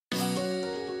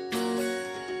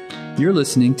You're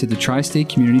listening to the Tri-State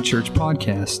Community Church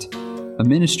Podcast, a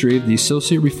ministry of the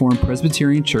Associate Reformed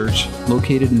Presbyterian Church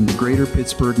located in the greater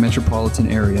Pittsburgh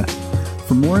metropolitan area.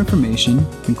 For more information,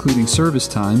 including service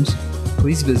times,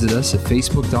 please visit us at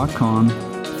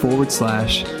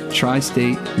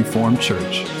facebook.com/Tri-State Reformed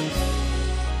Church.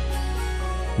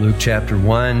 Luke chapter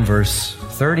 1, verse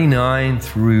 39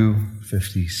 through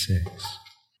 56.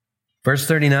 Verse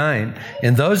 39,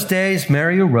 in those days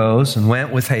Mary arose and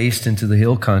went with haste into the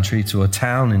hill country to a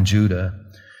town in Judah.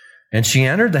 And she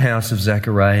entered the house of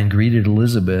Zechariah and greeted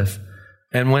Elizabeth.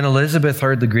 And when Elizabeth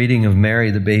heard the greeting of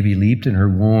Mary, the baby leaped in her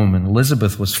womb, and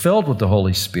Elizabeth was filled with the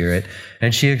Holy Spirit.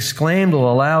 And she exclaimed with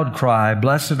a loud cry,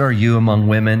 "Blessed are you among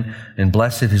women, and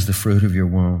blessed is the fruit of your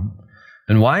womb.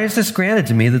 And why is this granted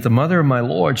to me, that the mother of my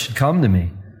Lord should come to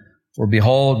me? For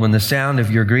behold, when the sound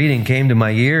of your greeting came to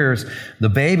my ears, the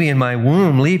baby in my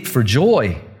womb leaped for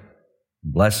joy.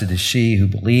 Blessed is she who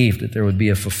believed that there would be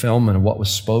a fulfillment of what was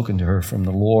spoken to her from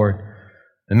the Lord.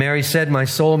 And Mary said, my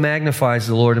soul magnifies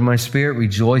the Lord, and my spirit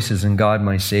rejoices in God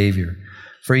my Savior.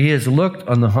 For he has looked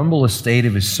on the humble estate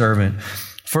of his servant.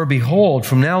 For behold,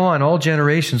 from now on all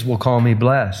generations will call me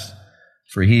blessed.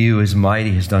 For he who is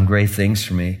mighty has done great things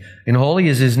for me, and holy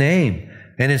is his name.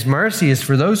 And his mercy is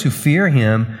for those who fear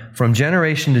him from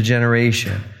generation to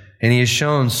generation. And he has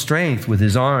shown strength with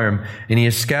his arm, and he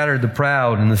has scattered the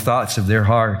proud in the thoughts of their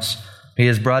hearts. He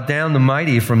has brought down the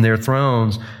mighty from their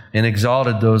thrones and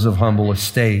exalted those of humble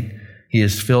estate. He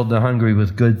has filled the hungry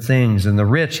with good things, and the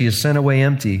rich he has sent away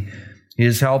empty. He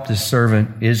has helped his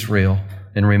servant Israel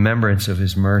in remembrance of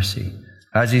his mercy,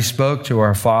 as he spoke to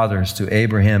our fathers, to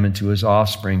Abraham, and to his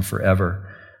offspring forever.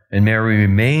 And Mary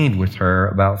remained with her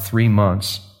about 3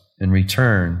 months and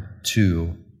returned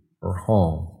to her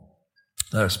home.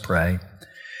 Let us pray.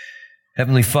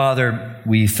 Heavenly Father,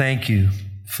 we thank you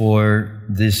for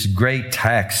this great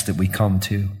text that we come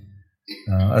to,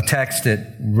 a text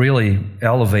that really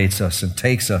elevates us and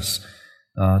takes us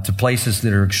to places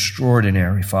that are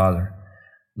extraordinary, Father.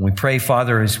 And we pray,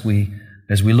 Father, as we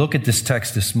look at this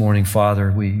text this morning,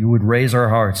 Father, you would raise our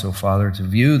hearts, oh Father, to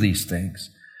view these things.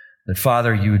 That,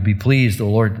 Father, you would be pleased, O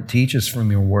Lord, to teach us from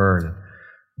your word.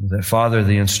 That, Father,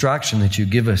 the instruction that you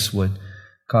give us would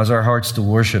cause our hearts to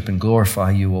worship and glorify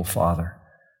you, O Father.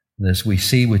 And as we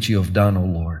see what you have done, O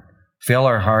Lord, fill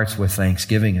our hearts with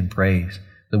thanksgiving and praise,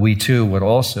 that we too would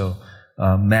also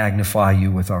magnify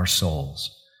you with our souls.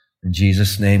 In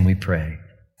Jesus' name we pray.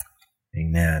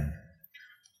 Amen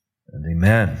and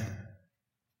amen.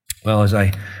 Well, as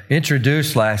I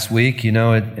introduced last week, you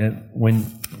know, when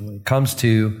it comes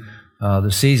to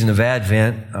the season of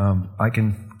Advent, I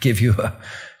can give you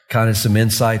kind of some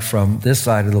insight from this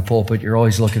side of the pulpit. You're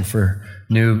always looking for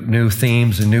new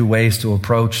themes and new ways to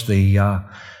approach the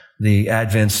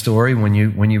Advent story. When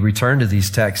you return to these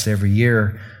texts every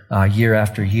year, year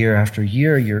after year after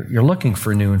year, you're looking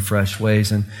for new and fresh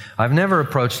ways. And I've never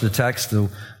approached the text the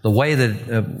way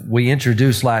that we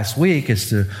introduced last week, is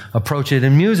to approach it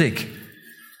in music.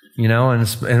 You know, and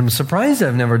I'm surprised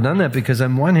I've never done that, because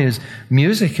I'm one whose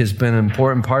music has been an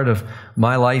important part of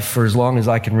my life for as long as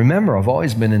I can remember. I've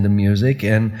always been into music,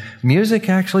 and music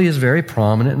actually is very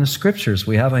prominent in the Scriptures.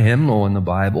 We have a hymnal in the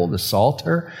Bible, the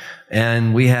Psalter,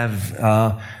 and we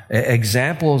have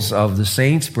examples of the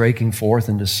saints breaking forth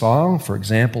into song. For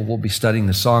example, we'll be studying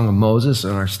the Song of Moses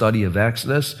in our study of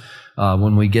Exodus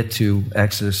when we get to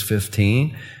Exodus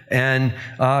 15. And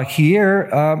here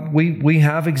we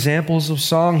have examples of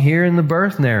song here in the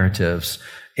birth narratives.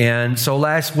 And so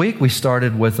last week we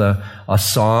started with a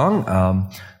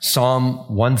song,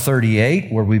 Psalm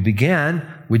 138, where we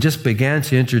just began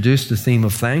to introduce the theme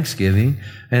of Thanksgiving.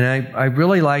 And I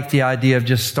really like the idea of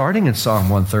just starting in Psalm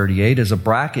 138 as a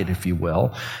bracket, if you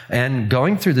will, and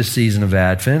going through the season of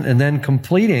Advent, and then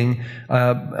completing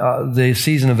the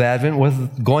season of Advent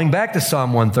with going back to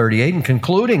Psalm 138 and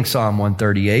concluding Psalm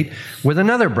 138 with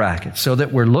another bracket, so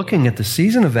that we're looking at the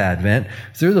season of Advent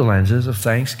through the lenses of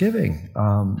Thanksgiving.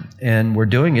 And we're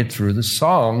doing it through the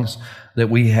songs that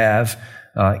we have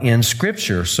in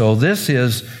Scripture. So this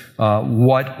is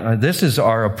this is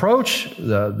our approach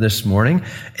this morning.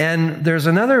 And there's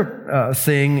another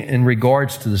thing in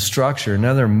regards to the structure,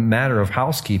 another matter of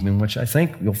housekeeping, which I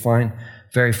think you'll find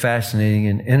very fascinating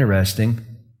and interesting.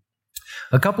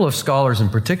 A couple of scholars in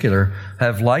particular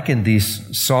have likened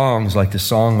these songs, like the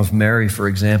Song of Mary, for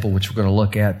example, which we're going to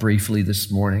look at briefly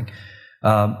this morning,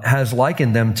 has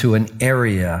likened them to an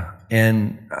area.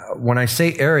 And when I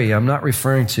say area, I'm not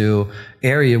referring to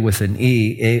area with an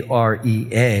E,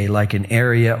 A-R-E-A, like an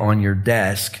area on your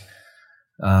desk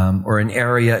or an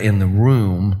area in the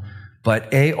room, but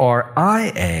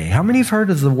A-R-I-A. How many have heard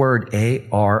of the word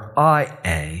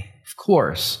A-R-I-A? Of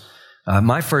course.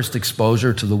 My first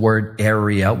exposure to the word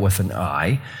area with an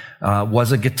I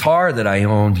was a guitar that I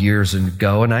owned years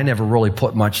ago, and I never really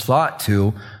put much thought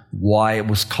to why it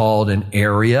was called an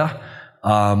area.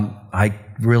 I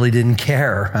really didn't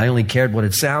care. I only cared what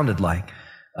it sounded like.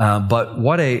 But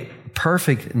what a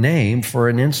perfect name for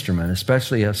an instrument,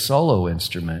 especially a solo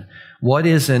instrument. What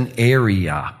is an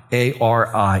aria?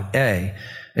 A-R-I-A.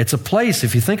 It's a place,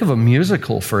 if you think of a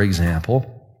musical, for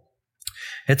example,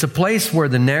 it's a place where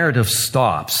the narrative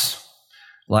stops.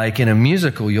 Like in a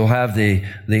musical, you'll have the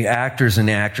actors and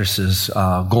actresses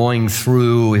going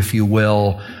through, if you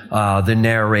will, the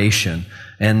narration.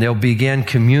 And they'll begin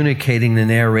communicating the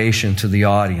narration to the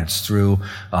audience through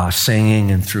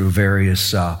singing and through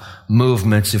various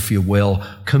movements, if you will,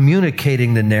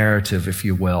 communicating the narrative, if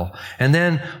you will. And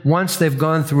then once they've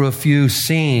gone through a few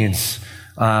scenes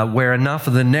where enough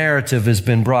of the narrative has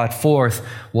been brought forth,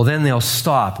 well, then they'll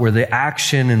stop, where the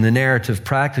action and the narrative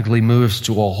practically moves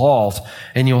to a halt,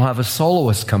 and you'll have a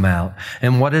soloist come out.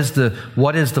 And what is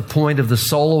the point of the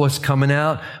soloist coming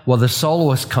out? Well, the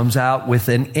soloist comes out with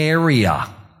an aria.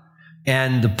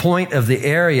 And the point of the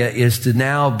area is to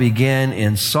now begin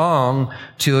in song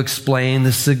to explain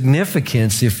the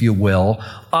significance, if you will,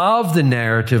 of the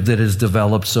narrative that has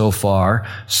developed so far,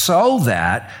 so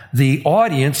that the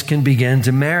audience can begin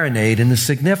to marinate in the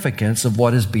significance of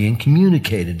what is being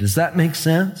communicated. Does that make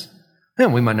sense?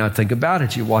 And we might not think about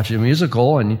it. You watch a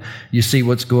musical and you see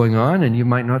what's going on, and you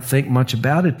might not think much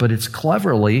about it, but it's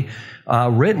cleverly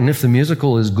written. If the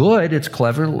musical is good, it's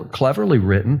cleverly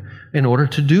written in order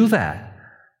to do that.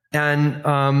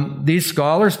 And these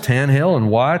scholars, Tanhill and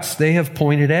Watts, they have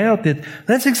pointed out that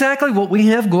that's exactly what we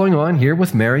have going on here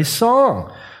with Mary's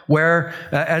song, where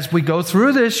as we go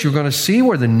through this, you're going to see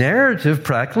where the narrative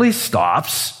practically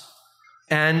stops.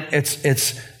 And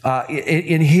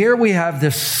in here we have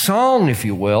this song, if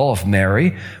you will, of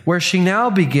Mary, where she now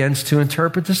begins to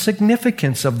interpret the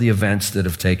significance of the events that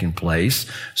have taken place,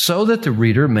 so that the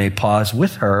reader may pause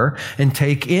with her and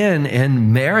take in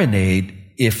and marinate,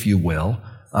 if you will,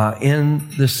 in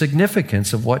the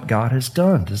significance of what God has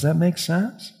done. Does that make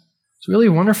sense? It's really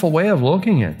a wonderful way of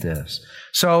looking at this.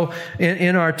 So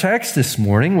in our text this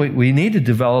morning, we need to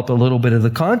develop a little bit of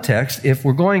the context. If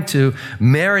we're going to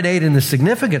marinate in the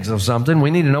significance of something,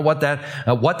 we need to know what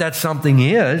that something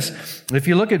is. If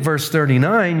you look at verse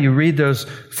 39, you read those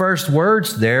first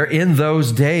words there, in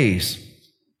those days.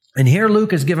 And here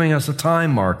Luke is giving us a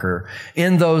time marker,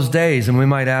 in those days. And we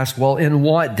might ask, well, in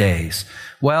what days?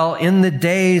 Well, in the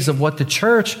days of what the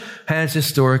church has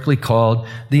historically called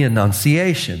the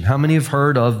Annunciation. How many have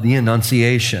heard of the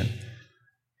Annunciation?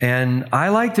 And I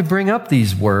like to bring up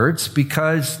these words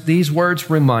because these words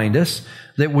remind us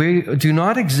that we do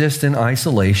not exist in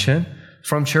isolation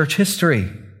from church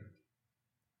history.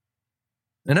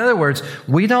 In other words,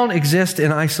 we don't exist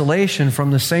in isolation from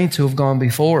the saints who have gone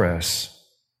before us.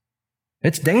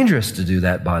 It's dangerous to do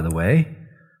that, by the way.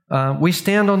 We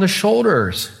stand on the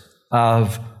shoulders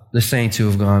of the saints who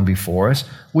have gone before us.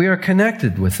 We are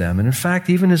connected with them. And in fact,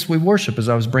 even as we worship, as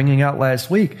I was bringing out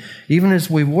last week, even as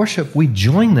we worship, we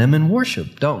join them in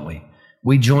worship, don't we?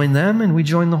 We join them and we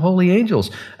join the holy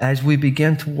angels as we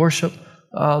begin to worship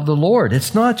the Lord.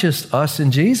 It's not just us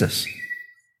and Jesus.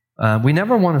 We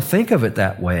never want to think of it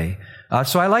that way.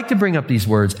 So I like to bring up these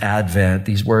words, Advent,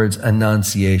 these words,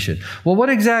 Annunciation. Well, what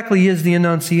exactly is the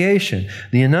Annunciation?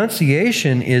 The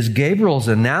Annunciation is Gabriel's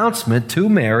announcement to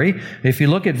Mary. If you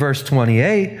look at verse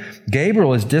 28,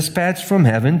 Gabriel is dispatched from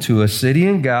heaven to a city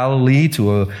in Galilee,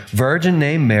 to a virgin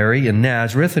named Mary in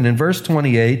Nazareth. And in verse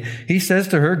 28, he says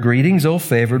to her, "Greetings, O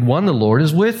favored one, the Lord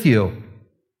is with you."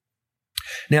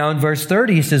 Now in verse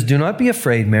 30, he says, "Do not be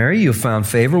afraid, Mary. You have found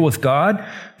favor with God.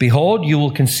 Behold, you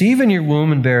will conceive in your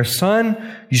womb and bear a son.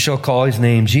 You shall call his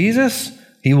name Jesus.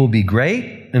 He will be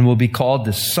great and will be called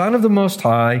the Son of the Most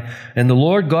High. And the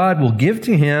Lord God will give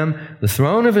to him the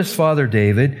throne of his father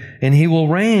David, and he will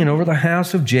reign over the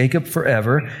house of Jacob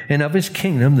forever, and of his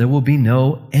kingdom there will be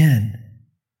no end."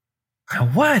 Now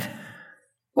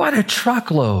what a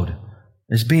truckload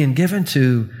is being given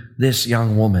to this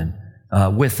young woman.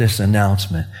 With this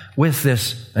announcement, with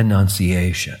this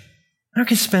Annunciation. I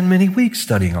could spend many weeks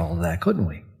studying all of that, couldn't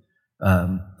we?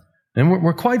 And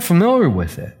we're quite familiar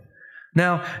with it.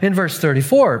 Now, in verse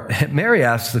 34, Mary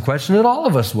asks the question that all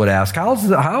of us would ask.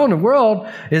 How in the world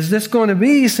is this going to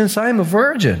be since I'm a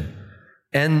virgin?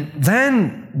 And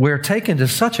then we're taken to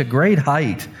such a great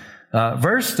height.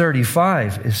 Verse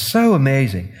 35 is so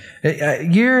amazing.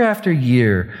 Year after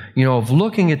year, of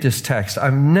looking at this text,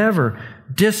 I've never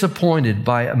disappointed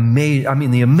by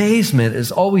the amazement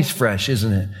is always fresh,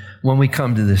 isn't it, when we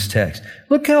come to this text.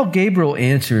 Look how Gabriel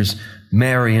answers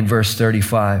Mary in verse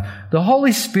 35. The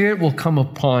Holy Spirit will come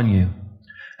upon you,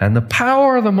 and the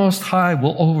power of the Most High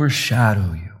will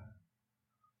overshadow you.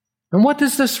 And what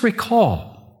does this recall?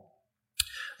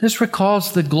 This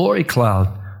recalls the glory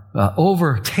cloud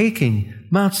overtaking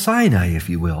Mount Sinai, if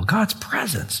you will, God's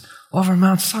presence over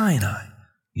Mount Sinai,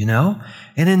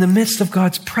 And in the midst of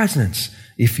God's presence,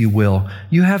 if you will,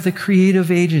 you have the creative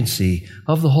agency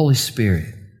of the Holy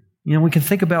Spirit. We can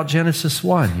think about Genesis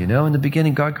 1, in the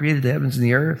beginning God created the heavens and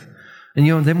the earth.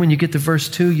 And then when you get to verse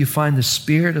 2, you find the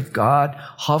Spirit of God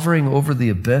hovering over the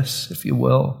abyss, if you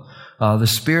will. The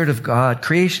Spirit of God.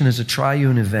 Creation is a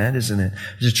triune event, isn't it?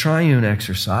 It's a triune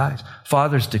exercise.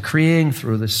 Father's decreeing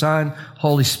through the Son,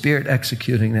 Holy Spirit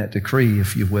executing that decree,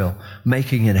 if you will,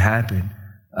 making it happen.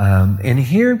 And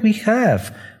here we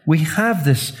have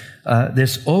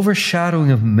this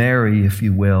overshadowing of Mary, if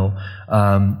you will,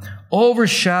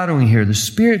 overshadowing here, the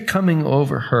Spirit coming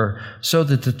over her so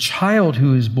that the child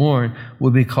who is born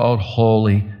will be called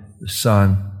Holy, the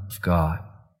Son of God.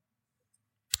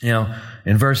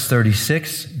 In verse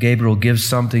 36, Gabriel gives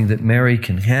something that Mary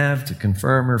can have to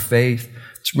confirm her faith.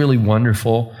 It's really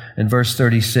wonderful. In verse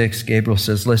 36, Gabriel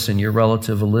says, listen, your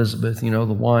relative Elizabeth, the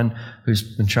one who's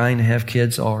been trying to have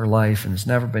kids all her life and has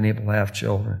never been able to have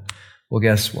children. Well,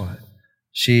 guess what?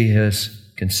 She has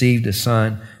conceived a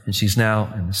son, and she's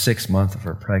now in the 6th month of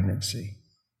her pregnancy.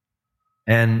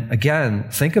 And again,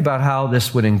 think about how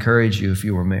this would encourage you if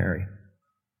you were Mary.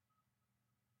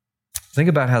 Think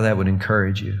about how that would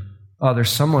encourage you. Oh, there's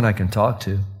someone I can talk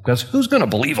to. Because who's going to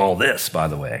believe all this, by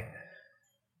the way?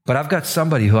 But I've got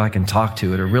somebody who I can talk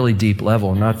to at a really deep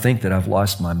level and not think that I've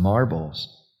lost my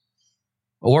marbles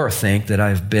or think that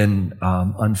I've been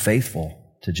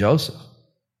unfaithful to Joseph.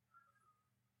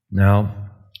 Now,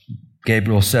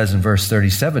 Gabriel says in verse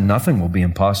 37, nothing will be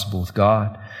impossible with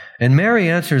God. And Mary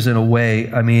answers in a way,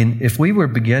 if we were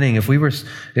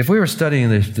studying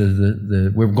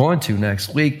we're going to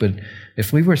next week, but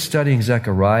if we were studying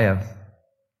Zechariah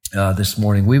this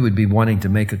morning, we would be wanting to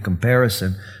make a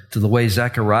comparison to the way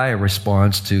Zechariah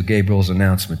responds to Gabriel's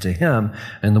announcement to him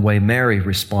and the way Mary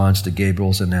responds to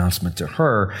Gabriel's announcement to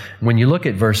her. When you look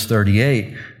at verse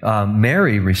 38,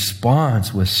 Mary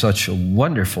responds with such a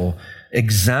wonderful,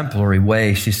 exemplary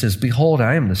way. She says, behold,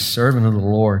 I am the servant of the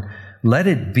Lord. Let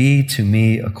it be to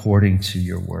me according to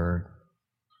your word.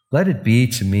 Let it be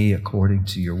to me according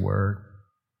to your word.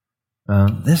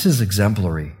 This is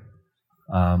exemplary.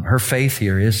 Her faith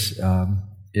here is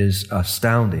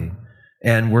astounding.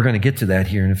 And we're going to get to that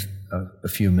here in a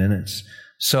few minutes.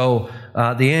 So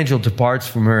the angel departs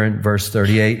from her in verse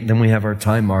 38. And then we have our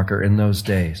time marker in those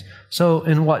days. So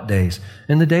in what days?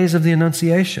 In the days of the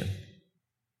Annunciation.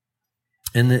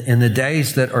 In the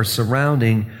days that are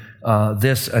surrounding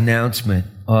this announcement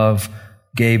of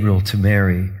Gabriel to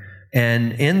Mary.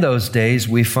 And in those days,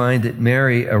 we find that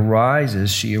Mary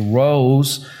arises. She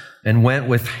arose and went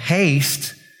with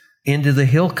haste into the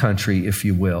hill country, if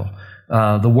you will.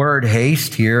 The word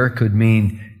haste here could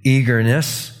mean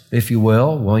eagerness, if you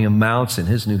will. William Mounce in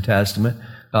his New Testament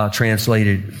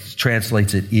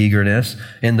translates it eagerness.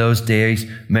 In those days,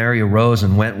 Mary arose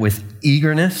and went with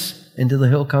eagerness into the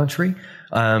hill country.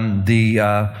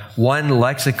 The one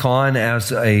lexicon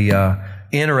as a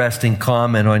interesting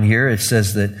comment on here, it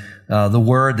says that the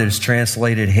word that is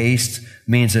translated haste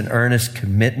means an earnest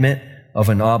commitment of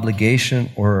an obligation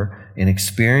or an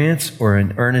experience, or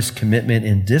an earnest commitment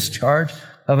in discharge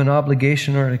of an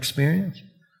obligation or an experience.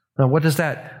 Now, what does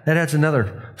that adds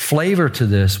another flavor to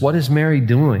this. What is Mary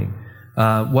doing?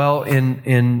 Well,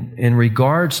 in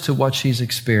regards to what she's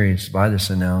experienced by this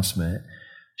announcement,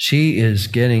 she is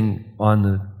getting on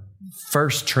the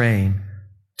first train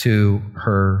to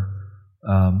her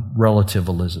relative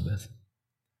Elizabeth.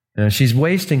 And she's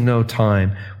wasting no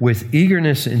time. With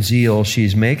eagerness and zeal,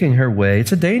 she's making her way.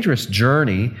 It's a dangerous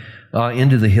journey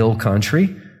into the hill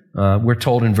country. We're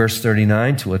told in verse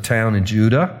 39 to a town in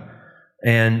Judah.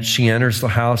 And she enters the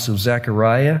house of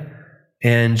Zechariah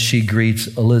and she greets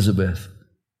Elizabeth.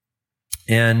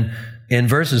 And in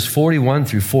verses 41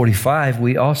 through 45,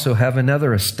 we also have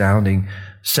another astounding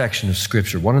section of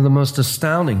Scripture, one of the most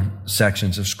astounding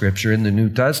sections of Scripture in the New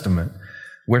Testament.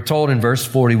 We're told in verse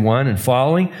 41 and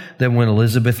following that when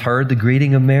Elizabeth heard the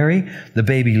greeting of Mary, the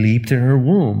baby leaped in her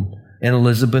womb, and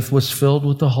Elizabeth was filled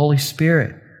with the Holy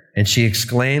Spirit. And she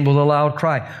exclaimed with a loud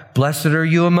cry, "Blessed are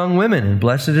you among women, and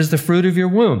blessed is the fruit of your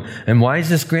womb. And why is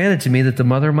this granted to me that the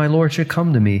mother of my Lord should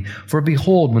come to me? For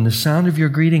behold, when the sound of your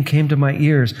greeting came to my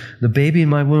ears, the baby in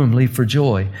my womb leaped for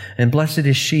joy. And blessed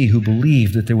is she who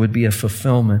believed that there would be a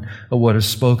fulfillment of what is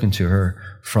spoken to her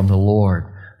from the Lord."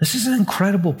 This is an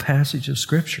incredible passage of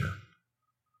Scripture.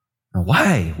 Now,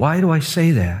 why? Why do I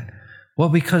say that? Well,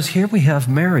 because here we have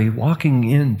Mary walking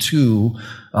into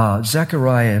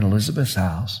Zechariah and Elizabeth's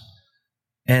house.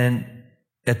 And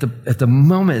at the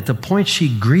moment, at the point she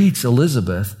greets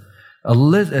Elizabeth,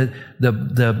 the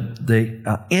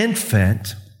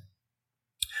infant,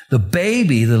 the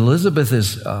baby that Elizabeth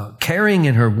is carrying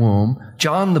in her womb,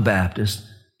 John the Baptist,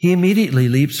 he immediately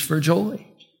leaps for joy.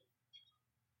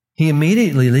 He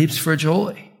immediately leaps for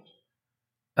joy.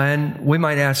 And we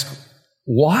might ask,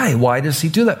 why? Why does he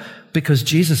do that? Because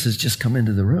Jesus has just come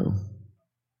into the room.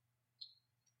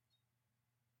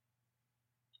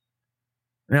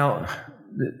 Now,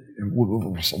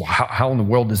 how in the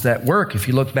world does that work? If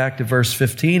you look back to verse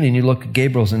 15 and you look at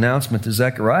Gabriel's announcement to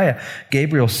Zechariah,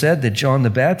 Gabriel said that John the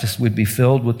Baptist would be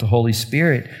filled with the Holy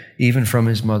Spirit even from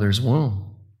his mother's womb.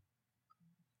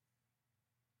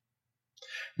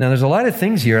 Now, there's a lot of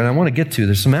things here, and I want to get to.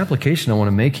 There's some application I want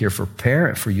to make here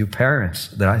for you parents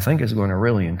that I think is going to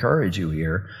really encourage you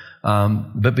here.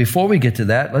 But before we get to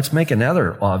that, let's make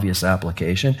another obvious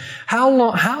application. How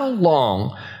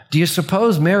long do you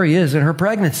suppose Mary is in her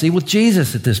pregnancy with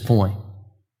Jesus at this point?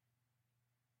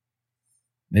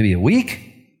 Maybe a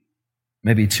week?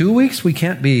 Maybe 2 weeks? We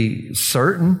can't be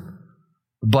certain.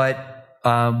 But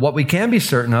what we can be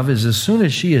certain of is as soon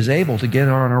as she is able to get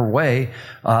on her way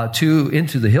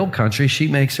into the hill country, she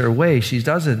makes her way. She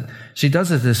does it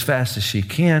as fast as she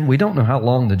can. We don't know how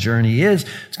long the journey is.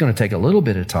 It's going to take a little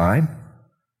bit of time.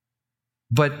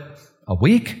 But a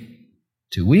week?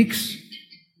 2 weeks?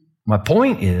 My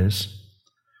point is,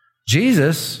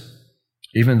 Jesus,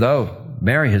 even though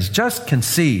Mary has just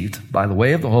conceived by the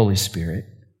way of the Holy Spirit,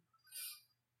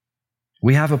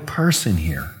 we have a person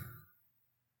here.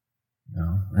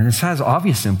 And this has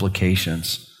obvious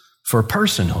implications for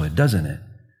personhood, doesn't it?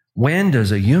 When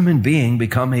does a human being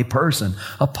become a person?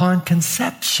 Upon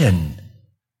conception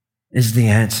is the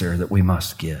answer that we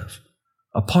must give.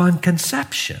 Upon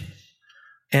conception.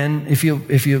 And if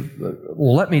you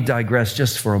let me digress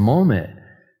just for a moment.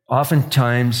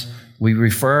 Oftentimes we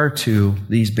refer to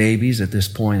these babies at this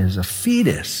point as a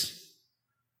fetus.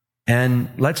 And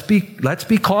let's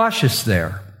be cautious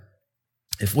there.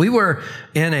 If we were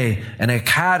in an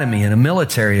academy, in a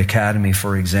military academy,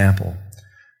 for example,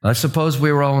 let's suppose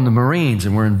we were all in the Marines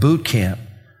and we're in boot camp.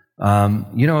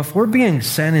 If we're being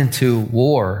sent into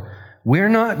war, we're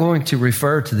not going to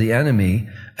refer to the enemy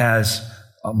as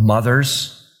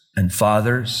mothers and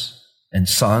fathers and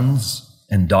sons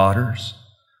and daughters.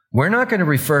 We're not going to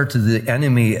refer to the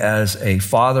enemy as a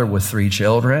father with 3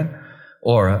 children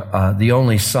or the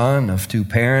only son of 2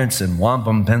 parents in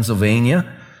Wampum,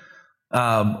 Pennsylvania.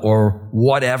 Or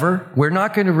whatever. We're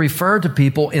not going to refer to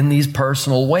people in these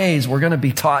personal ways. We're going to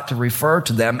be taught to refer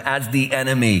to them as the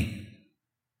enemy.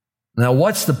 Now,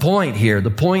 what's the point here? The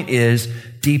point is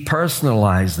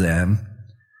depersonalize them,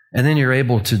 and then you're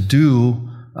able to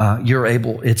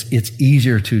it's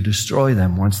easier to destroy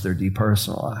them once they're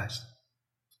depersonalized.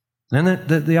 And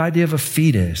the idea of a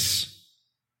fetus,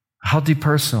 how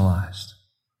depersonalized?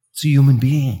 It's a human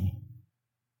being.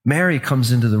 Mary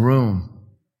comes into the room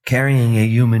carrying a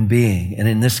human being, and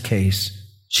in this case,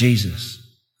 Jesus.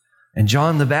 And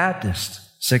John the Baptist,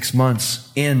 6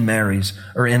 months in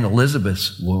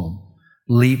Elizabeth's womb,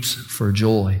 leaps for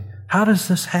joy. How does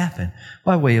this happen?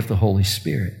 By way of the Holy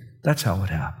Spirit. That's how it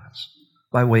happens.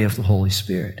 By way of the Holy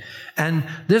Spirit. And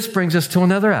this brings us to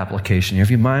another application here.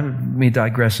 If you mind me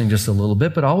digressing just a little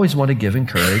bit, but I always want to give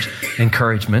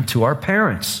encouragement to our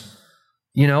parents.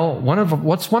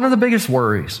 What's one of the biggest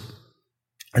worries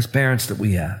as parents that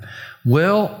we have?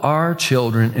 Will our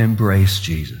children embrace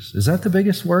Jesus? Is that the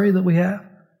biggest worry that we have?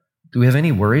 Do we have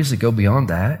any worries that go beyond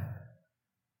that?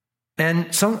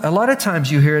 And a lot of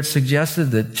times you hear it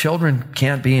suggested that children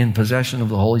can't be in possession of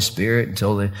the Holy Spirit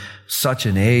until they're such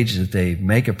an age that they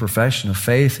make a profession of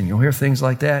faith, and you'll hear things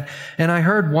like that. And I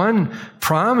heard one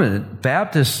prominent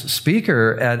Baptist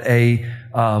speaker at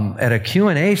a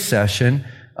Q&A session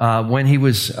when he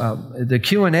was, the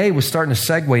Q&A was starting to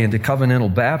segue into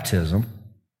covenantal baptism.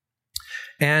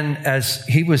 And as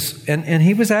he was, and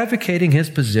he was advocating his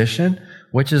position,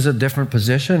 which is a different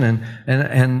position.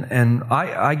 And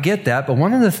I get that. But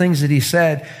one of the things that he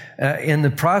said in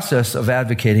the process of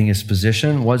advocating his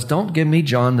position was, don't give me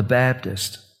John the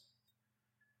Baptist.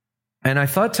 And I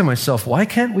thought to myself, why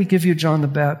can't we give you John the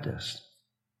Baptist?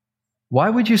 Why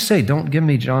would you say, don't give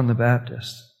me John the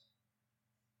Baptist?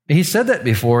 He said that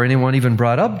before anyone even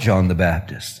brought up John the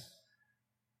Baptist.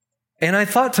 And I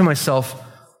thought to myself,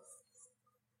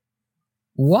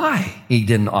 why? He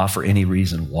didn't offer any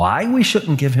reason why we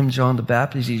shouldn't give him John the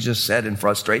Baptist. He just said in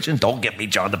frustration, don't give me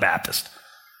John the Baptist.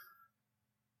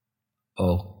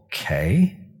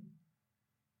 Okay.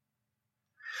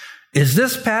 Is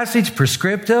this passage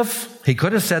prescriptive? He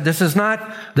could have said, this is not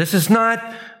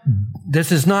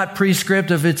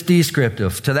prescriptive, it's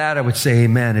descriptive. To that I would say,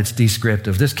 amen, it's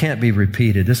descriptive. This can't be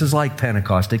repeated. This is like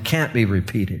Pentecost. It can't be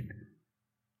repeated.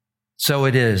 So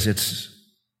it is.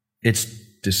 It's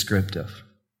descriptive.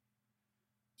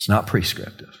 It's not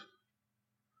prescriptive.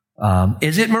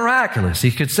 Is it miraculous?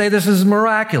 He could say this is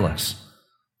miraculous.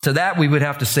 To that we would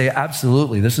have to say,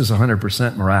 absolutely, this is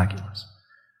 100% miraculous.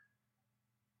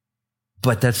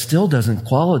 But that still doesn't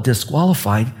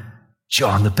disqualify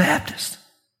John the Baptist.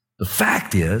 The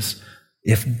fact is,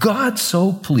 if God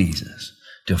so pleases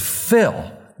to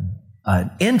fill an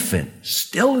infant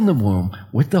still in the womb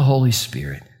with the Holy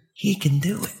Spirit, he can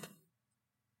do it.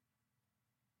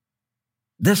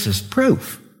 This is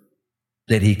proof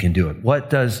that he can do it. What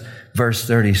does verse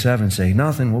 37 say?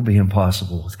 Nothing will be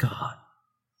impossible with God.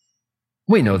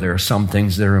 We know there are some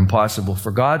things that are impossible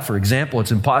for God. For example,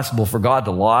 it's impossible for God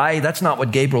to lie. That's not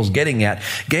what Gabriel's getting at.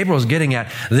 Gabriel's getting at,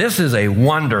 this is a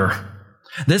wonder.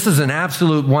 This is an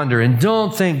absolute wonder. And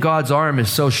don't think God's arm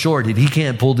is so short that he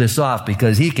can't pull this off,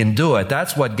 because he can do it.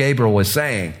 That's what Gabriel was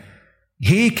saying.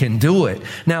 He can do it.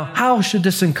 Now, how should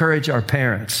this encourage our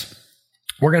parents?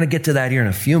 We're going to get to that here in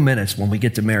a few minutes when we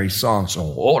get to Mary's song, so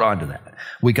hold on to that.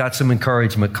 We got some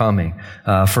encouragement coming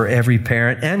for every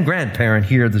parent and grandparent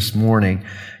here this morning.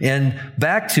 And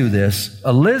back to this,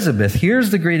 Elizabeth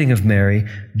hears the greeting of Mary.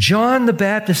 John the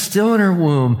Baptist, still in her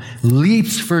womb,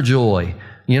 leaps for joy.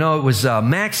 You know, it was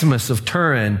Maximus of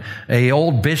Turin, a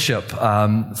old bishop,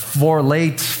 for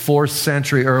late 4th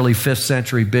century, early 5th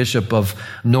century bishop of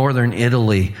northern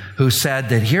Italy, who said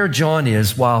that here John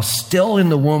is, while still in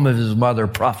the womb of his mother,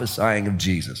 prophesying of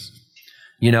Jesus.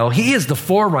 You know, he is the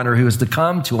forerunner who is to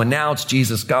come to announce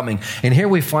Jesus coming. And here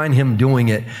we find him doing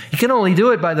it. He can only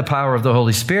do it by the power of the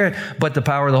Holy Spirit, but the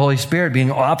power of the Holy Spirit being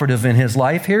operative in his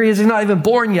life. Here he is, he's not even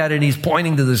born yet, and he's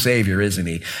pointing to the Savior, isn't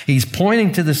he? He's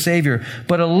pointing to the Savior.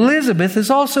 But Elizabeth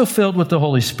is also filled with the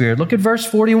Holy Spirit. Look at verse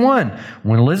 41.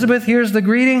 When Elizabeth hears the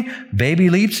greeting, baby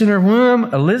leaps in her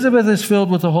womb. Elizabeth is filled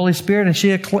with the Holy Spirit, and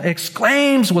she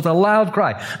exclaims with a loud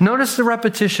cry. Notice the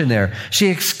repetition there. She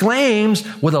exclaims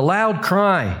with a loud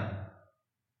cry.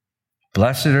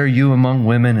 Blessed are you among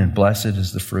women, and blessed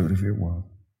is the fruit of your womb.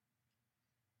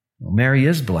 Well, Mary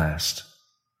is blessed.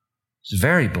 She's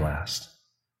very blessed.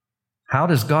 How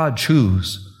does God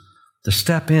choose to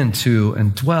step into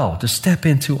and dwell, to step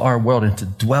into our world and to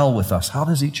dwell with us? How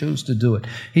does he choose to do it?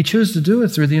 He chooses to do it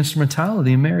through the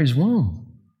instrumentality of Mary's womb.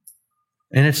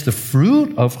 And it's the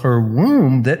fruit of her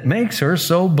womb that makes her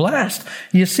so blessed.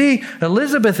 You see,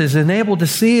 Elizabeth is enabled to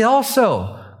see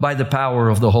also by the power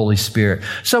of the Holy Spirit.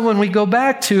 So when we go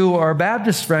back to our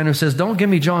Baptist friend who says, don't give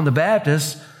me John the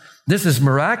Baptist, this is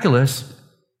miraculous,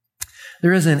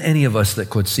 there isn't any of us that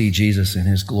could see Jesus in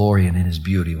his glory and in his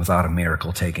beauty without a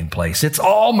miracle taking place. It's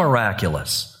all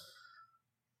miraculous.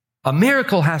 A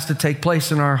miracle has to take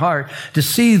place in our heart to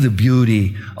see the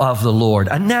beauty of the Lord.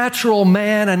 A natural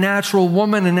man, a natural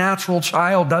woman, a natural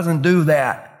child doesn't do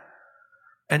that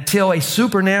until a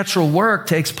supernatural work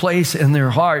takes place in their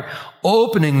heart,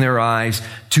 opening their eyes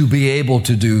to be able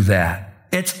to do that.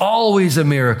 It's always a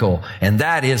miracle, and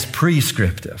that is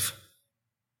prescriptive.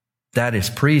 That is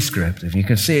prescriptive. You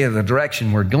can see the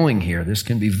direction we're going here. This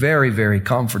can be very, very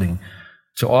comforting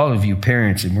to all of you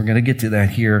parents, and we're going to get to that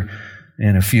here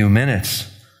in a few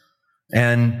minutes.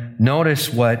 And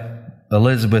notice what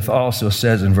Elizabeth also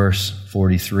says in verse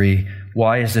 43.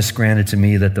 Why is this granted to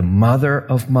me that the mother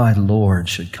of my Lord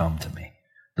should come to me?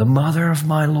 The mother of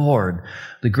my Lord.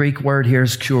 The Greek word here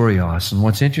is kurios. And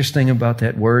what's interesting about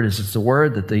that word is it's the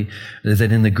word that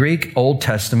in the Greek Old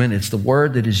Testament, it's the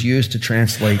word that is used to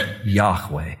translate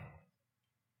Yahweh.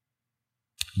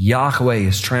 Yahweh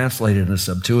is translated in the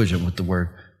Septuagint with the word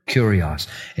kurios.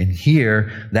 And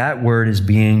here, that word is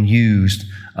being used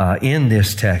in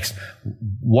this text.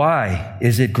 Why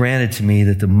is it granted to me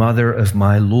that the mother of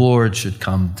my Lord should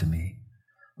come to me?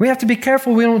 We have to be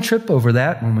careful we don't trip over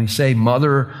that when we say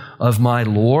mother of my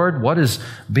Lord. What is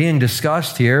being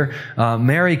discussed here?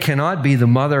 Mary cannot be the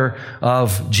mother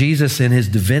of Jesus in his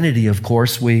divinity, of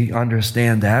course. We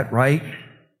understand that, right?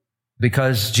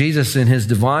 Because Jesus in his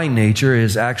divine nature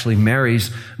is actually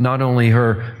Mary's, not only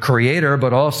her creator,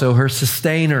 but also her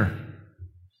sustainer.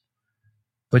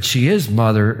 But she is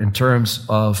mother in terms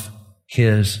of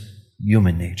his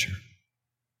human nature.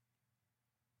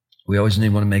 We always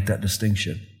want to make that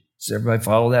distinction. Does everybody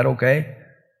follow that okay?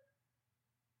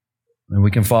 And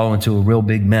we can fall into a real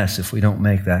big mess if we don't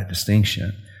make that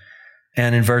distinction.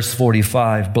 And in verse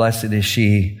 45, blessed is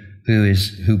she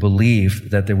who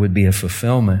believed that there would be a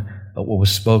fulfillment of what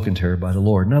was spoken to her by the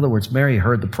Lord. In other words, Mary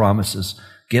heard the promises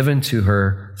given to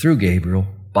her through Gabriel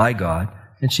by God,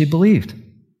 and she believed.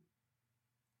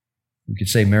 We could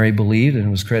say Mary believed and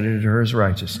it was credited to her as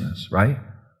righteousness, right?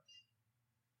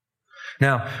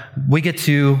 Now, we get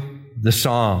to the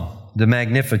song, the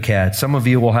Magnificat. Some of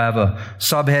you will have a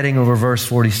subheading over verse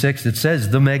 46 that says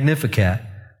the Magnificat.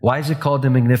 Why is it called the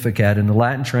Magnificat? In the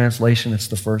Latin translation, it's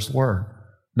the first word,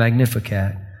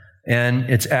 Magnificat. And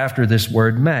it's after this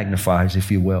word magnifies, if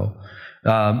you will.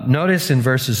 Notice in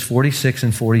verses 46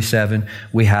 and 47,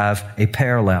 we have a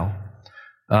parallel.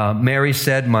 Mary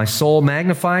said, my soul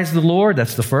magnifies the Lord.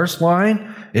 That's the first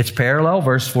line. It's parallel,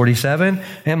 verse 47.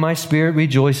 And my spirit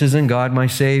rejoices in God, my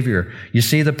Savior. You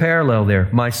see the parallel there.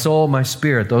 My soul, my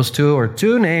spirit. Those two are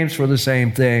two names for the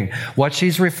same thing. What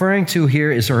she's referring to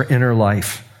here is her inner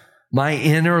life. My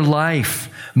inner life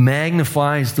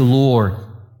magnifies the Lord.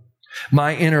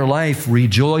 My inner life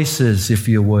rejoices, if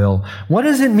you will. What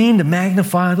does it mean to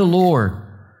magnify the Lord?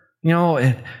 You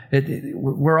know,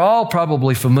 we're all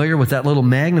probably familiar with that little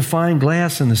magnifying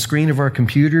glass on the screen of our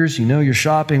computers. You know, you're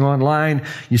shopping online.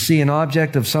 You see an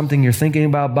object of something you're thinking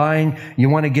about buying. You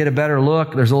want to get a better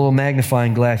look. There's a little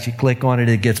magnifying glass. You click on it.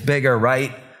 It gets bigger,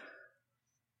 right?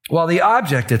 Well, the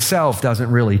object itself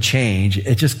doesn't really change.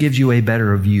 It just gives you a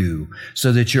better view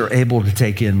so that you're able to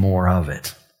take in more of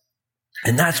it.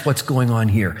 And that's what's going on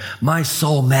here. My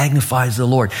soul magnifies the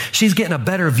Lord. She's getting a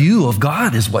better view of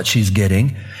God is what she's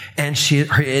getting. And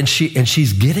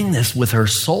she's getting this with her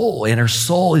soul, and her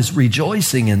soul is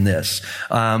rejoicing in this.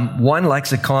 One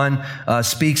lexicon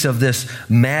speaks of this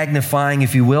magnifying,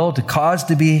 if you will, to cause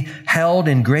to be held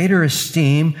in greater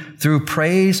esteem through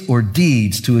praise or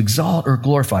deeds, to exalt or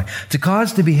glorify. To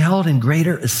cause to be held in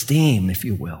greater esteem, if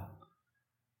you will.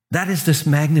 That is this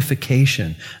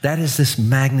magnification. That is this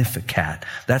Magnificat.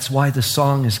 That's why the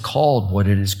song is called what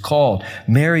it is called.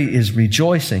 Mary is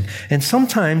rejoicing. And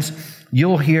sometimes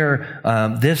you'll hear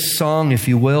this song, if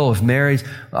you will, of Mary's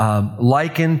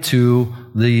likened to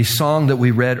the song that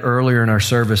we read earlier in our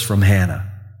service from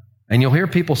Hannah. And you'll hear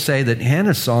people say that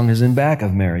Hannah's song is in back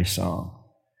of Mary's song.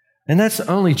 And that's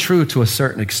only true to a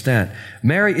certain extent.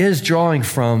 Mary is drawing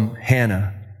from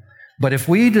Hannah. But if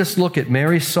we just look at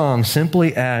Mary's song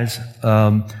simply as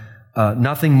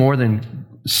nothing more than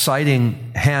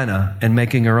citing Hannah and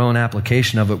making our own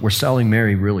application of it, we're selling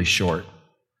Mary really short.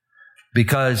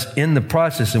 Because in the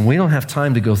process, and we don't have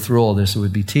time to go through all this, it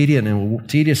would be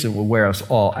tedious and will wear us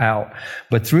all out.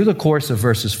 But through the course of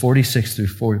verses 46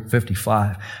 through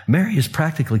 55, Mary is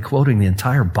practically quoting the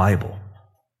entire Bible.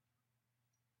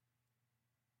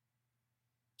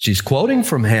 She's quoting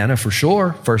from Hannah for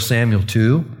sure, 1 Samuel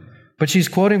 2. But she's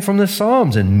quoting from the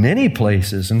Psalms in many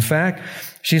places. In fact,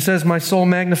 she says, my soul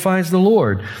magnifies the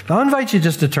Lord. Now, I'll invite you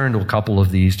just to turn to a couple of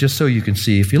these, just so you can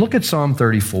see. If you look at Psalm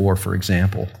 34, for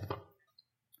example,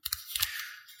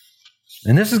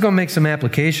 and this is going to make some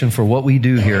application for what we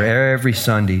do here every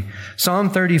Sunday. Psalm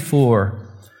 34,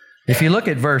 if you look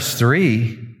at verse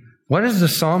 3, what does the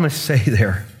psalmist say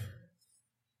there?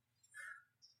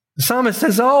 The psalmist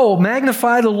says, oh,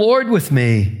 magnify the Lord with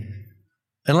me,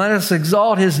 and let us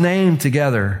exalt his name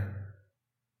together.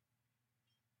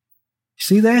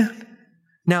 See that?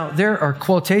 Now, there are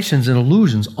quotations and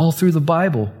allusions all through the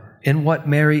Bible in what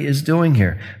Mary is doing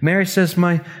here. Mary says,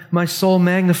 my soul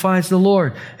magnifies the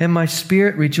Lord, and my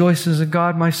spirit rejoices in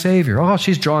God, my Savior. Oh,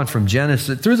 she's drawn from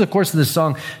Genesis. Through the course of this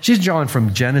song, she's drawn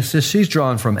from Genesis. She's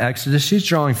drawn from Exodus. She's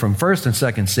drawing from 1 and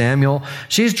 2 Samuel.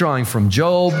 She's drawing from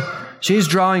Job. She's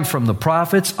drawing from the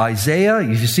prophets, Isaiah.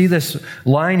 You see this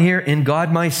line here, in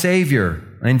God my Savior.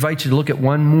 I invite you to look at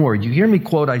one more. You hear me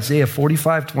quote Isaiah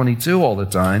 45:22 all the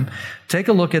time. Take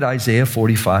a look at Isaiah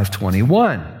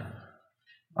 45:21.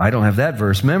 I don't have that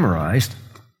verse memorized.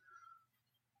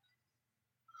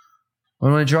 I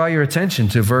want to draw your attention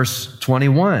to verse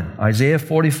 21. Isaiah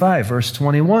 45, verse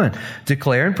 21.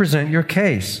 Declare and present your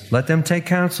case. Let them take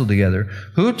counsel together.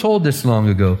 Who told this long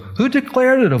ago? Who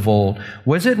declared it of old?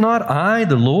 Was it not I,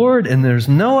 the Lord, and there's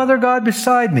no other God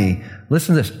beside me?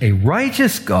 Listen to this. A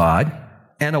righteous God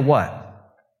and a what?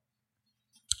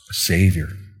 A Savior.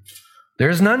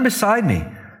 There is none beside me.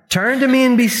 Turn to me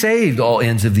and be saved, all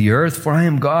ends of the earth, for I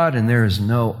am God and there is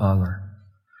no other.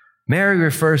 Mary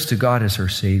refers to God as her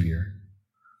Savior.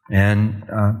 And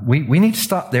we need to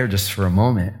stop there just for a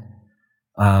moment.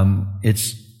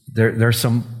 It's There's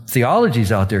some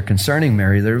theologies out there concerning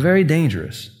Mary that are very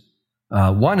dangerous.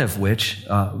 One of which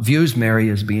views Mary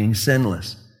as being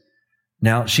sinless.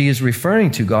 Now, she is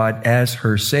referring to God as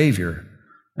her Savior.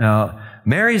 Now,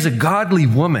 Mary is a godly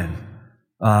woman,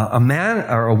 a man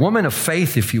or a woman of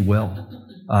faith, if you will,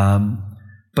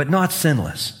 but not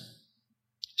sinless.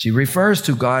 She refers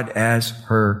to God as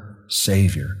her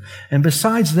Savior. And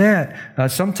besides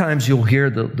that, sometimes you'll hear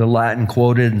the Latin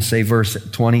quoted and say verse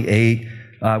 28,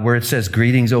 where it says,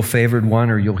 "Greetings, O favored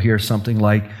one," or you'll hear something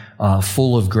like,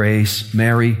 "Full of grace,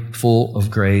 Mary, full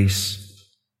of grace."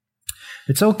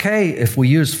 It's okay if we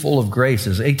use "full of grace,"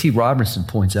 as A.T. Robertson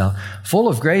points out. Full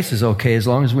of grace is okay as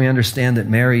long as we understand that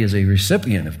Mary is a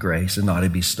recipient of grace and not a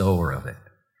bestower of it.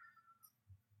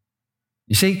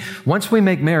 You see, once we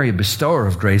make Mary a bestower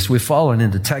of grace, we've fallen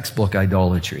into textbook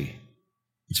idolatry.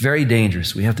 It's very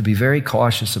dangerous. We have to be very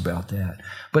cautious about that.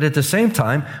 But at the same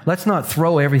time, let's not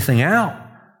throw everything out.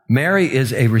 Mary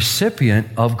is a recipient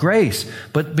of grace.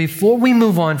 But before we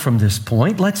move on from this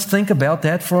point, let's think about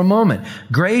that for a moment.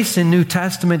 Grace in New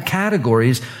Testament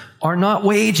categories are not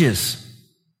wages.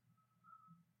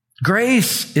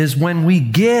 Grace is when we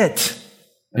get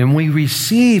and we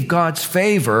receive God's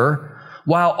favor,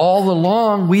 while all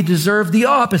along we deserve the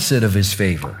opposite of His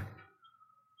favor.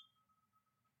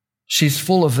 She's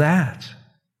full of that.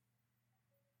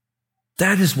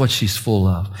 That is what she's full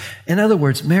of. In other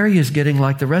words, Mary is getting,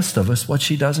 like the rest of us, what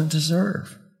she doesn't deserve.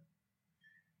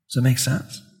 Does that make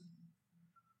sense?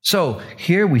 So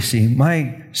here we see,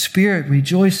 "My spirit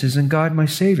rejoices in God my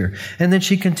Savior." And then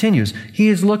she continues, "He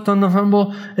has looked on the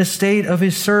humble estate of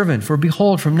His servant. For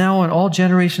behold, from now on all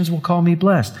generations will call me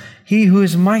blessed. He who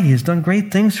is mighty has done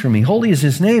great things for me. Holy is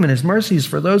His name, and His mercy is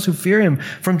for those who fear Him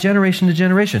from generation to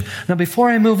generation." Now, before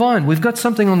I move on, we've got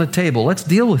something on the table. Let's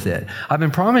deal with it. I've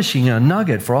been promising you a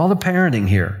nugget for all the parenting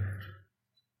here.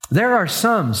 There are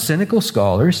some cynical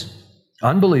scholars,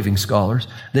 unbelieving scholars,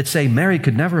 that say Mary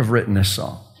could never have written this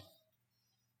song.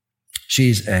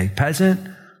 She's a peasant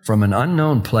from an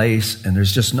unknown place, and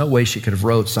there's just no way she could have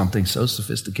wrote something so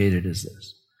sophisticated as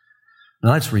this.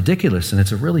 Now, that's ridiculous, and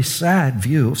it's a really sad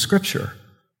view of Scripture.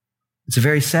 It's a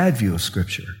very sad view of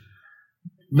Scripture.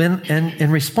 And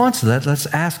in response to that, let's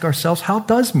ask ourselves, how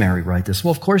does Mary write this?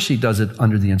 Well, of course she does it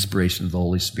under the inspiration of the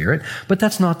Holy Spirit, but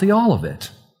that's not the all of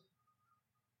it.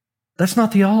 That's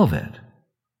not the all of it.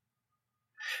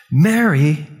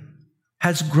 Mary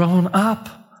has grown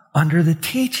up under the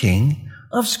teaching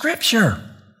of Scripture.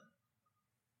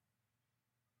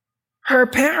 Her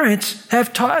parents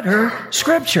have taught her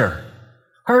Scripture.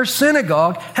 Her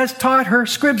synagogue has taught her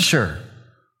Scripture.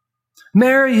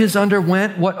 Mary has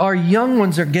underwent what our young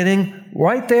ones are getting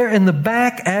right there in the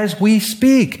back as we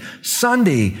speak.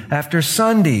 Sunday after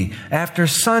Sunday after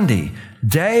Sunday.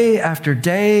 Day after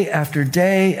day after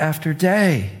day after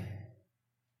day.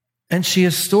 And she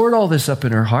has stored all this up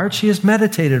in her heart. She has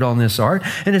meditated on this art.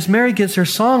 And as Mary gets her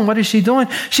song, what is she doing?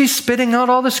 She's spitting out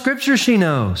all the Scripture she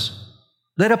knows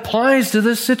that applies to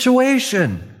this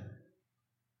situation.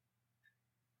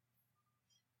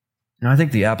 Now, I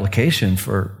think the application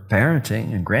for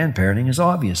parenting and grandparenting is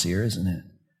obvious here, isn't it?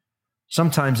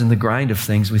 Sometimes in the grind of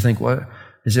things, we think, what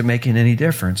is it making any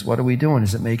difference? What are we doing?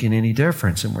 Is it making any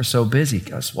difference? And we're so busy.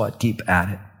 Guess what? Keep at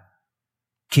it.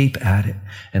 Keep at it.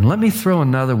 And let me throw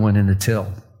another one in the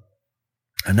till.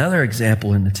 Another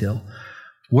example in the till.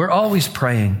 We're always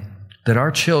praying that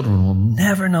our children will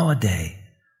never know a day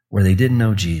where they didn't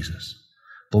know Jesus.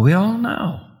 But we all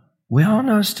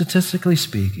know, statistically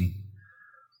speaking,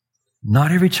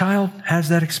 not every child has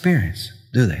that experience,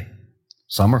 do they?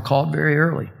 Some are called very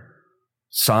early.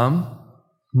 Some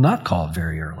not called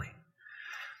very early.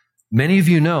 Many of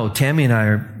you know, Tammy and I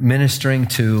are ministering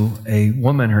to a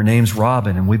woman, her name's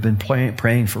Robin, and we've been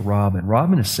praying for Robin.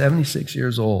 Robin is 76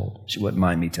 years old. She wouldn't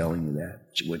mind me telling you that.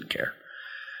 She wouldn't care.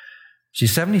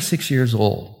 She's 76 years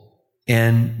old.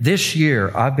 And this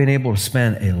year, I've been able to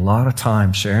spend a lot of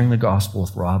time sharing the gospel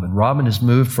with Robin. Robin has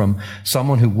moved from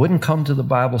someone who wouldn't come to the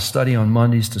Bible study on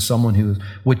Mondays to someone who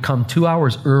would come 2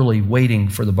 hours early waiting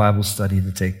for the Bible study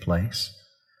to take place.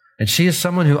 And she is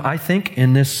someone who I think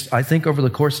over the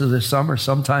course of this summer,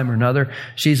 sometime or another,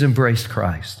 she's embraced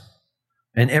Christ.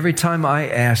 And every time I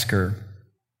ask her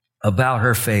about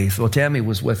her faith, well, Tammy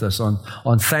was with us on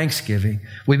Thanksgiving.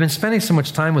 We've been spending so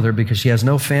much time with her because she has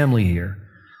no family here.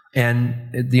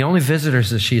 And the only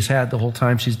visitors that she's had the whole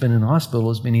time she's been in the hospital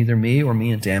has been either me or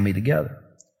me and Tammy together.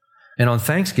 And on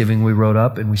Thanksgiving, we rode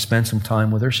up and we spent some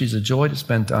time with her. She's a joy to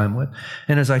spend time with.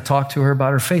 And as I talked to her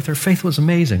about her faith was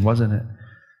amazing, wasn't it?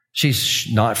 She's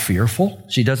not fearful.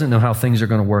 She doesn't know how things are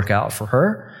going to work out for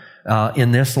her.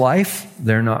 In this life,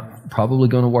 they're not probably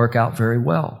going to work out very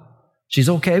well. She's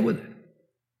okay with it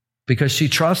because she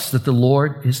trusts that the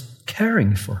Lord is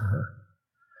caring for her.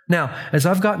 Now, as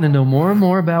I've gotten to know more and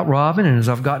more about Robin, and as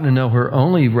I've gotten to know her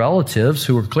only relatives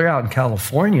who are clear out in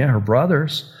California, her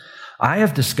brothers, I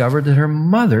have discovered that her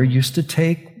mother used to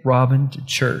take Robin to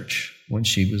church when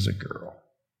she was a girl.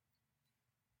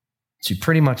 She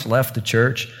pretty much left the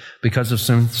church because of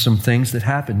some things that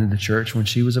happened in the church when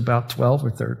she was about 12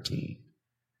 or 13.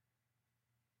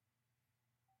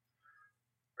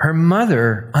 Her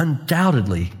mother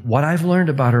undoubtedly, what I've learned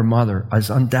about her mother is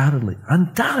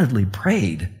undoubtedly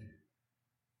prayed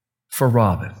for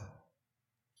Robin.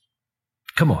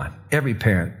 Come on, every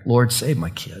parent, Lord, save my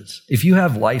kids. If you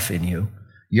have life in you,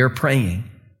 you're praying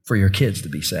for your kids to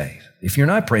be saved. If you're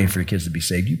not praying for your kids to be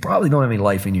saved, you probably don't have any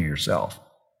life in you yourself.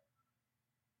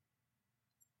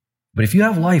 But if you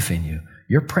have life in you,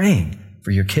 you're praying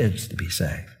for your kids to be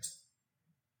saved.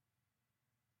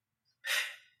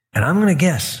 And I'm going to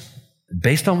guess,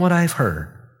 based on what I've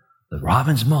heard, that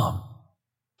Robin's mom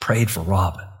prayed for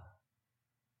Robin.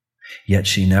 Yet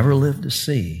she never lived to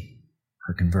see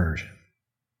her conversion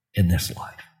in this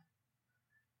life.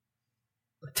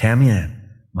 But Tammy and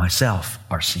myself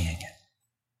are seeing it.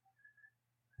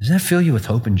 Does that fill you with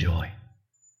hope and joy?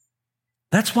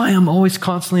 That's why I'm always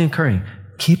constantly encouraging.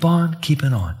 Keep on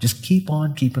keeping on. Just keep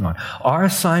on keeping on. Our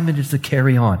assignment is to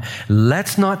carry on.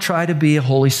 Let's not try to be a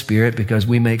Holy Spirit because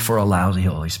we make for a lousy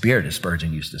Holy Spirit, as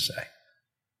Spurgeon used to say.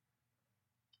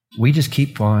 We just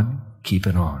keep on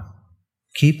keeping on.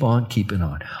 Keep on keeping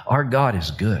on. Our God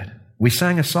is good. We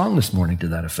sang a song this morning to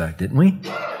that effect, didn't we?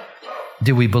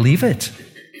 Did we believe it?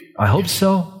 I hope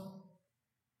so.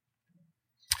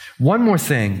 One more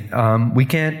thing. We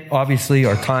can't, obviously,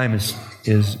 our time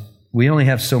is we only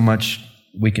have so much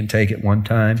we can take at one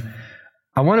time.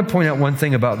 I want to point out one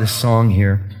thing about this song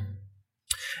here,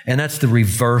 and that's the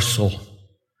reversal.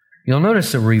 You'll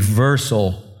notice a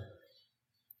reversal.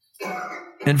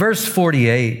 In verse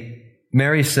 48,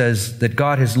 Mary says that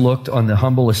God has looked on the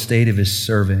humble estate of his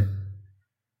servant.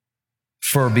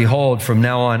 For behold, from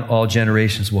now on, all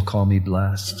generations will call me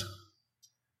blessed.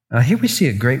 Now here we see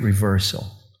a great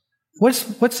reversal.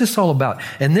 What's this all about?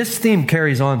 And this theme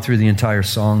carries on through the entire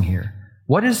song here.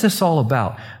 What is this all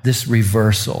about? This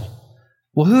reversal.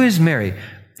 Well, who is Mary?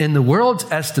 In the world's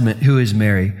estimate, who is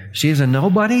Mary? She is a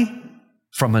nobody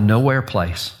from a nowhere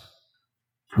place,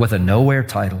 with a nowhere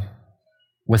title,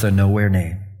 with a nowhere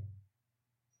name.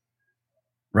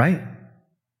 Right?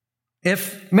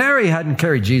 If Mary hadn't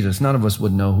carried Jesus, none of us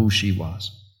would know who she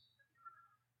was.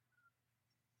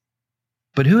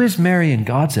 But who is Mary in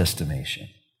God's estimation?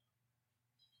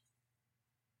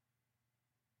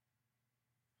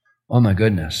 Oh my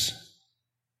goodness.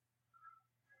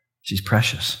 She's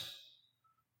precious.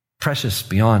 Precious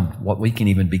beyond what we can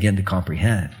even begin to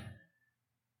comprehend.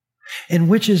 And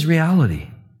which is reality?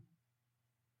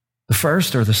 The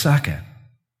first or the second?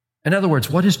 In other words,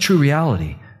 what is true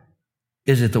reality?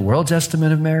 Is it the world's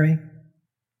estimate of Mary?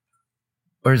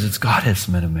 Or is it God's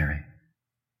estimate of Mary?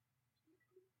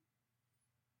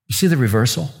 You see the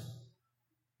reversal?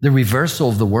 The reversal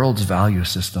of the world's value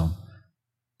system.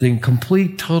 The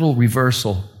complete, total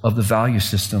reversal of the value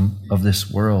system of this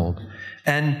world.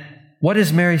 And what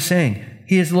is Mary saying?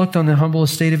 He has looked on the humble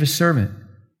estate of his servant.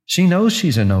 She knows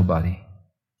she's a nobody.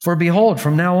 For behold,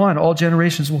 from now on, all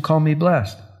generations will call me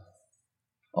blessed.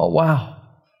 Oh, wow.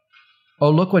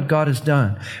 Oh, look what God has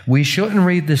done. We shouldn't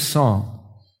read this song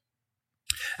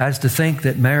as to think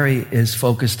that Mary is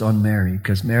focused on Mary,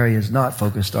 because Mary is not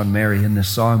focused on Mary in this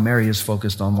song. Mary is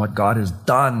focused on what God has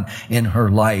done in her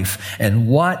life and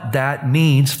what that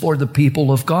means for the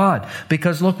people of God.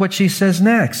 Because look what she says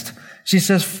next. She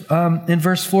says in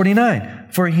verse 49,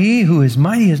 for he who is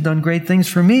mighty has done great things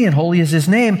for me, and holy is his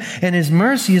name, and his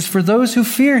mercy is for those who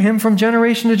fear him from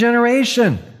generation to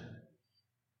generation.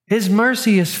 His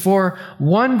mercy is for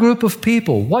one group of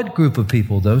people. What group of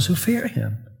people? Those who fear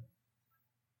him.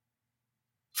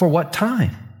 For what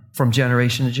time? From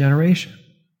generation to generation.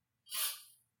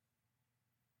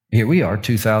 Here we are,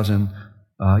 2,000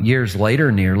 years later,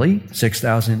 nearly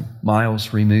 6,000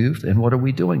 miles removed. And what are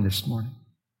we doing this morning?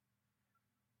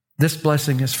 This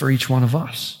blessing is for each one of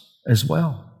us as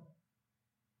well.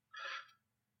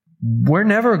 We're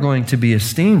never going to be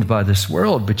esteemed by this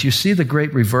world, but you see the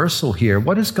great reversal here.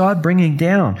 What is God bringing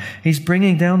down? He's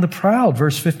bringing down the proud,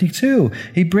 verse 52.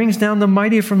 He brings down the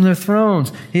mighty from their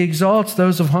thrones. He exalts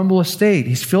those of humble estate.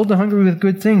 He's filled the hungry with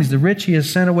good things. The rich he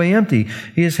has sent away empty.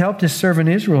 He has helped his servant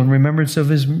Israel in remembrance of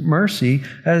his mercy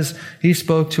as he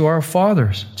spoke to our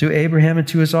fathers, to Abraham and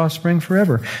to his offspring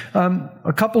forever.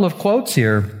 A couple of quotes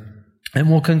here. And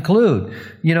we'll conclude.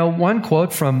 One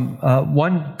quote from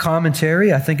one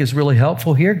commentary I think is really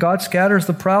helpful here. God scatters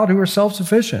the proud who are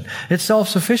self-sufficient. It's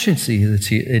self-sufficiency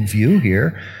that's in view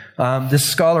here. This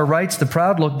scholar writes, the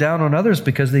proud look down on others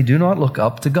because they do not look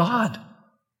up to God.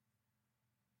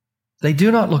 They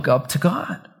do not look up to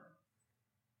God.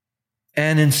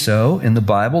 And in the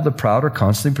Bible, the proud are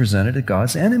constantly presented as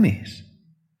God's enemies.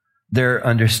 Their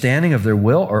understanding of their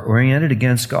will are oriented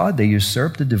against God. They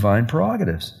usurp the divine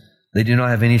prerogatives. They do not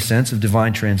have any sense of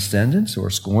divine transcendence or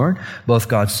scorn both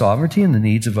God's sovereignty and the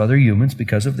needs of other humans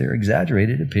because of their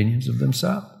exaggerated opinions of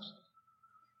themselves.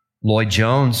 Lloyd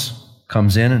Jones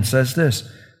comes in and says this: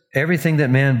 everything that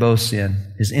man boasts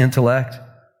in, his intellect,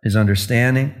 his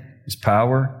understanding, his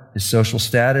power, his social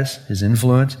status, his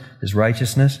influence, his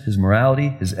righteousness, his morality,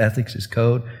 his ethics, his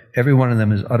code, every one of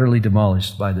them is utterly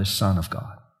demolished by this Son of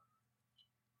God.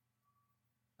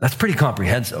 That's pretty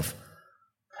comprehensive.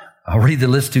 I'll read the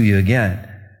list to you again.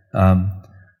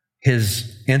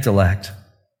 His intellect,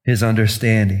 his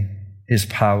understanding, his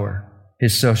power,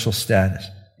 his social status,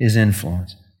 his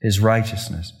influence, his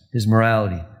righteousness, his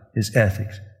morality, his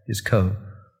ethics, his code.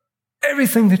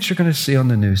 Everything that you're going to see on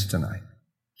the news tonight.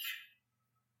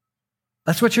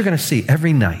 That's what you're going to see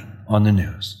every night on the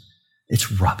news.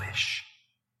 It's rubbish.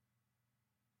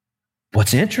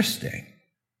 What's interesting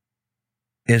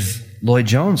is Lloyd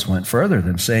Jones went further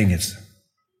than saying it's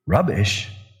rubbish.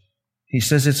 He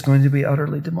says it's going to be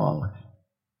utterly demolished.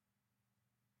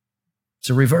 It's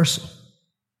a reversal.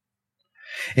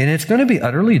 And it's going to be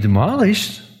utterly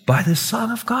demolished by the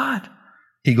Son of God.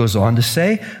 He goes on to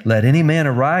say, let any man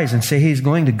arise and say he's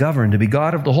going to govern, to be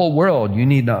God of the whole world. You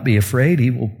need not be afraid.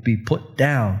 He will be put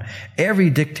down.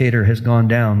 Every dictator has gone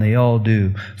down. They all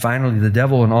do. Finally, the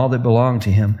devil and all that belong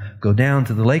to him go down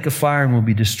to the lake of fire and will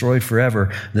be destroyed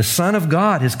forever. The Son of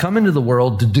God has come into the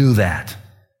world to do that.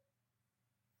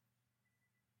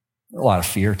 A lot of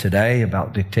fear today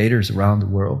about dictators around the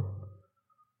world.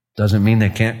 Doesn't mean they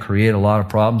can't create a lot of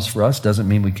problems for us. Doesn't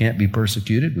mean we can't be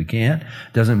persecuted. We can.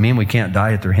 Doesn't mean we can't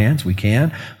die at their hands. We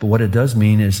can. But what it does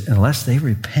mean is unless they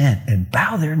repent and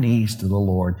bow their knees to the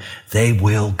Lord, they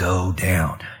will go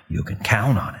down. You can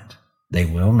count on it. They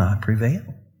will not prevail.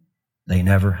 They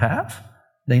never have.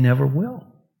 They never will.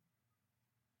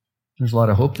 There's a lot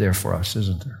of hope there for us,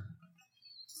 isn't there?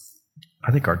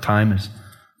 I think our time is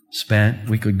spent.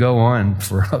 We could go on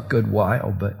for a good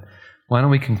while, but why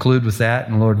don't we conclude with that,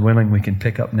 and Lord willing, we can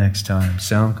pick up next time.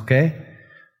 Sound okay?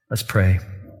 Let's pray.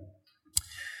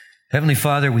 Heavenly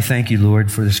Father, we thank you, Lord,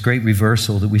 for this great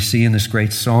reversal that we see in this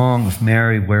great song of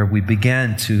Mary, where we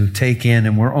begin to take in,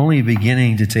 and we're only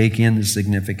beginning to take in the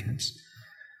significance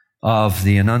of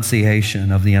the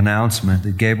annunciation, of the announcement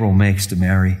that Gabriel makes to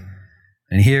Mary.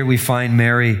 And here we find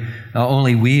Mary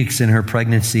only weeks in her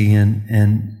pregnancy,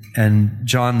 and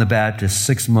John the Baptist,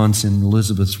 6 months in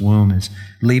Elizabeth's womb, is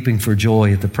leaping for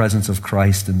joy at the presence of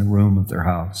Christ in the room of their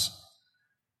house.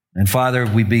 And Father,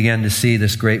 we begin to see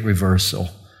this great reversal.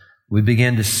 We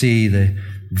begin to see the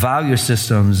value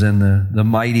systems and the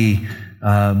mighty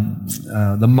and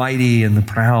the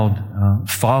proud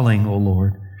falling, O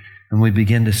Lord. And we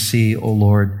begin to see, O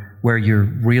Lord, where you're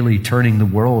really turning the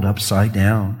world upside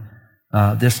down.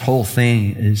 This whole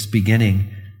thing is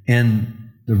beginning in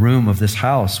the room of this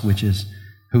house,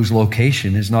 whose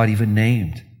location is not even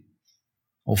named.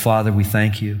 Oh, Father, we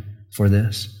thank you for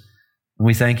this. And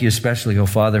we thank you especially, oh,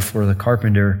 Father, for a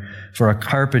carpenter,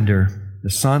 the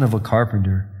son of a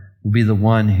carpenter, will be the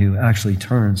one who actually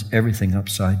turns everything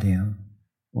upside down.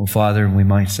 Oh, Father, and we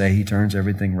might say he turns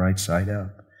everything right side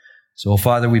up. So, oh,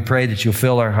 Father, we pray that you'll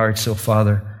fill our hearts, oh,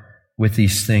 Father, with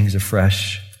these things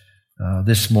afresh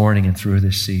this morning and through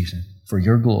this season for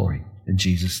your glory. In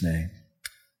Jesus' name.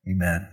 Amen.